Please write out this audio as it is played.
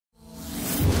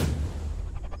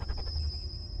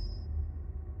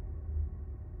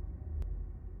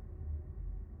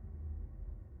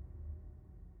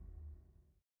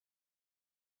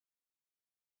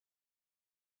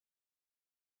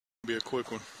Be a quick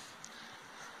one.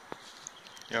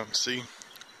 Y'all can see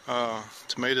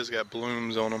tomatoes got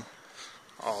blooms on them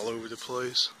all over the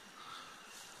place.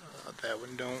 That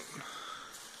one don't.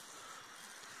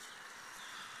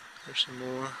 There's some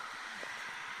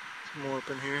more up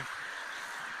in here.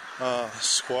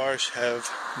 Squash have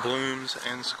blooms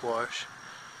and squash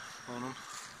on them.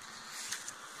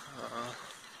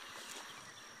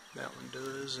 That one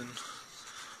does, and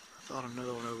I thought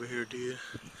another one over here did.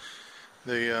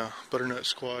 The butternut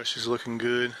squash is looking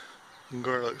good.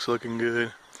 Garlic's looking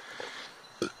good.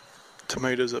 The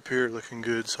tomatoes up here are looking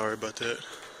good. Sorry about that.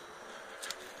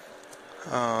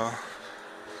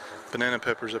 Banana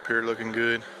peppers up here looking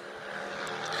good.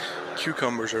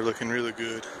 Cucumbers are looking really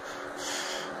good.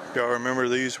 Y'all remember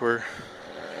these were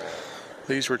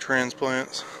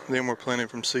transplants. Them were planted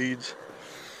from seeds.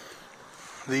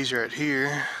 These right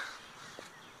here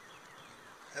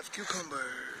have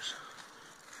cucumbers.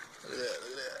 Look at that,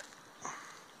 look at that.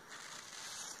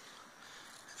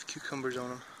 Have cucumbers on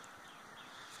them.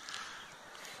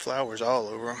 Flowers all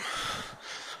over them.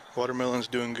 Watermelon's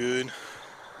doing good.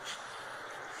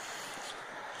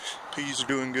 Peas are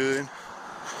doing good.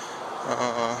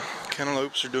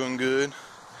 Cantaloupes are doing good.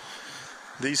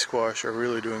 These squash are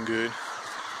really doing good.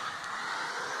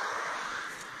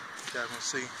 You guys can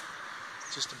see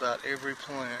just about every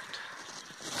plant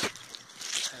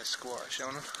has squash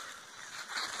on them.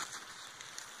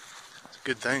 It's a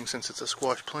good thing since it's a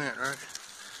squash plant, right?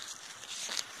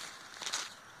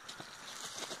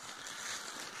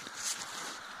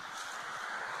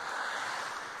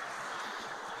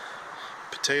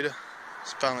 Potato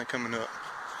is finally coming up.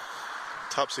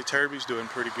 Topsy-turvy's doing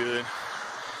pretty good.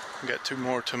 Got 2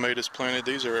 more tomatoes planted.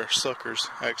 These are suckers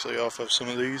actually off of some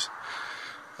of these.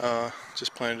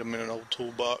 Just planted them in an old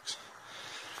toolbox.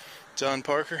 John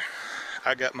Parker.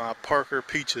 I got my Parker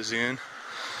peaches in.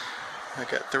 I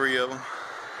got 3 of them.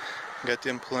 Got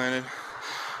them planted.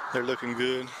 They're looking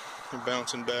good. They're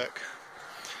bouncing back.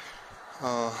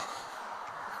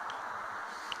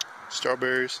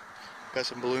 Strawberries. Got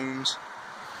some blooms.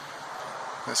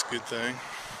 That's a good thing.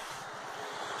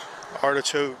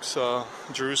 Artichokes,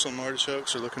 Jerusalem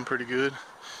artichokes are looking pretty good.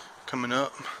 Coming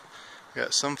up.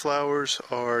 Got sunflowers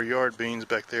or yard beans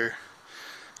back there.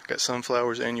 Got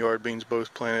sunflowers and yard beans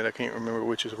both planted. I can't remember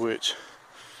which is which.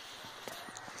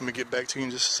 Let me get back to you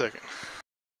in just a second.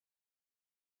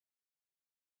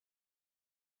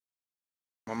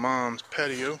 My mom's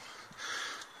patio.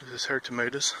 This is her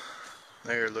tomatoes.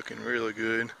 They are looking really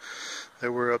good. They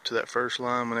were up to that first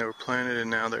line when they were planted, and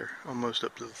now they're almost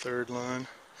up to the 3rd line.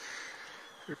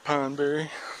 They're pineberry.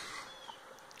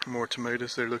 More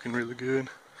tomatoes. They're looking really good.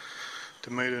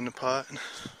 Tomato in the pot.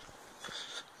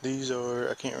 These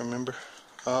are, I can't remember.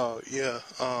 Oh yeah,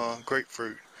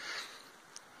 grapefruit.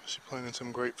 She planted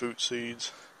some grapefruit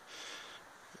seeds.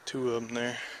 2 of them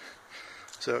there.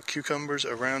 So cucumbers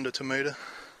around a tomato.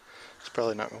 It's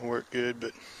probably not going to work good,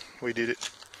 but we did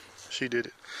it. She did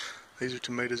it. These are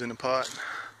tomatoes in the pot.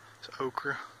 It's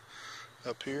okra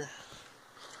up here.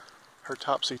 Her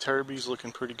topsy-turvy's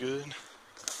looking pretty good.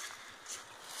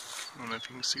 I don't know if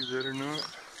you can see that or not.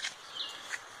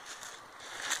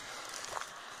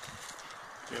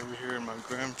 Over here in my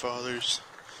grandfather's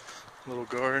little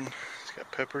garden, it's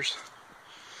got peppers.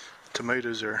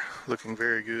 Tomatoes are looking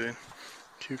very good.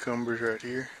 Cucumbers right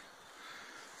here.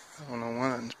 I don't know why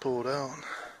nothing's pulled out.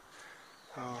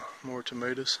 More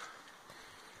tomatoes.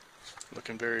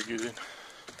 Looking very good.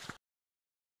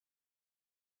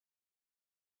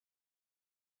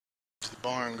 To the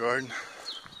barn garden.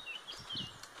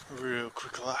 Real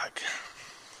quick like.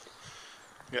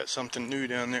 Got something new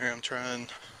down there I'm trying.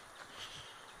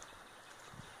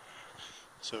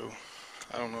 So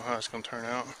I don't know how it's going to turn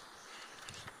out.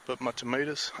 But my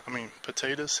potatoes,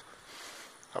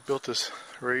 I built this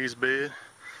raised bed.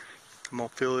 I'm going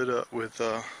to fill it up with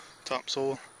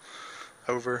topsoil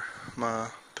over my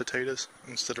potatoes.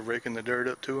 Instead of raking the dirt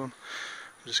up to them,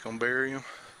 I'm just going to bury them,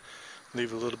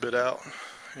 leave a little bit out,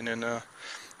 and then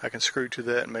I can screw to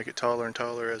that and make it taller and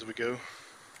taller as we go.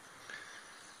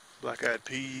 Black-eyed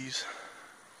peas,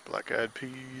 black-eyed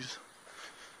peas,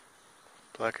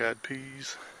 black-eyed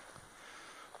peas.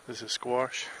 This is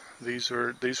squash. These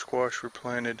squash were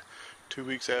planted 2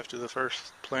 weeks after the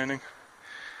first planting.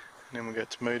 And then we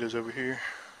got tomatoes over here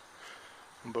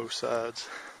on both sides.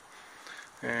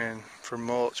 And for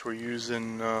mulch we're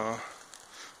using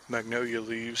magnolia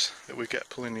leaves that we got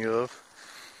plenty of.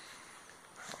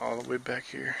 All the way back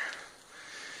here.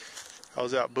 I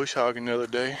was out bush hogging the other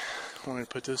day. Wanted to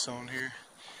put this on here.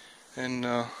 And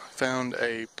found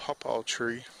a pawpaw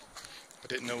tree. I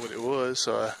didn't know what it was,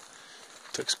 so I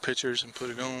took some pictures and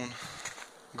put it on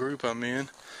the group I'm in.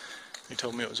 He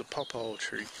told me it was a pawpaw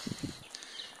tree.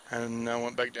 And I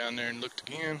went back down there and looked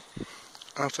again.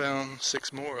 I found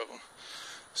 6 more of them.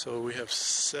 So we have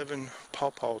 7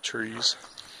 pawpaw trees,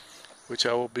 which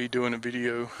I will be doing a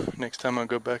video next time I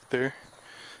go back there.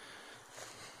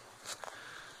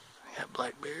 Got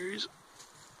blackberries.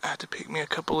 I have to pick me a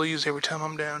couple of these every time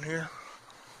I'm down here.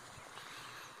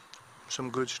 Some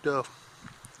good stuff.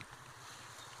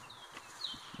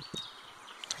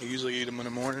 I usually eat them in the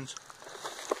mornings.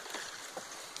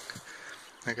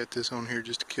 I got this on here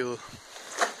just to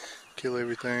kill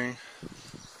everything.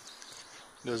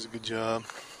 Does a good job.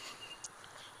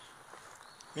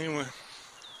 Anyway,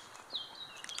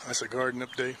 that's a garden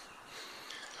update.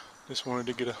 Just wanted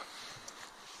to get a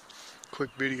quick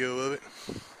video of it.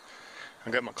 I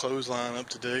got my clothesline up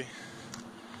today.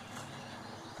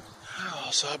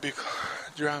 So I'll be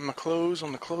drying my clothes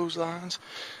on the clotheslines.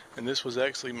 And this was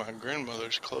actually my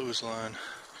grandmother's clothesline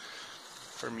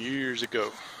from years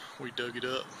ago. We dug it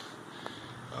up.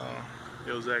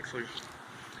 It was actually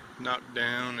knocked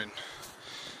down and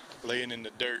laying in the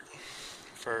dirt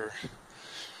for,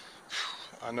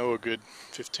 I know, a good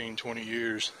 15-20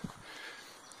 years.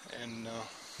 And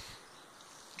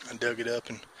I dug it up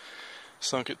and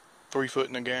sunk it 3 foot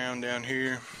in the ground down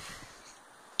here,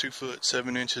 2 foot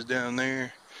 7 inches down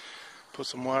there, put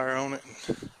some wire on it,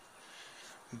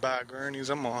 and by grannies,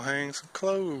 I'm gonna hang some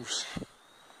clothes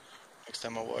next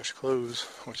time I wash clothes,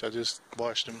 which I just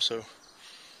washed them, so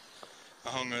I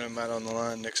hung them out on the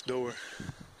line next door.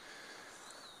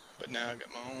 But now I got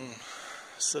my own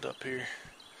set up here.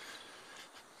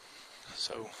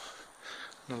 So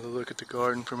another look at the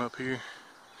garden from up here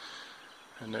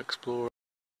and explore.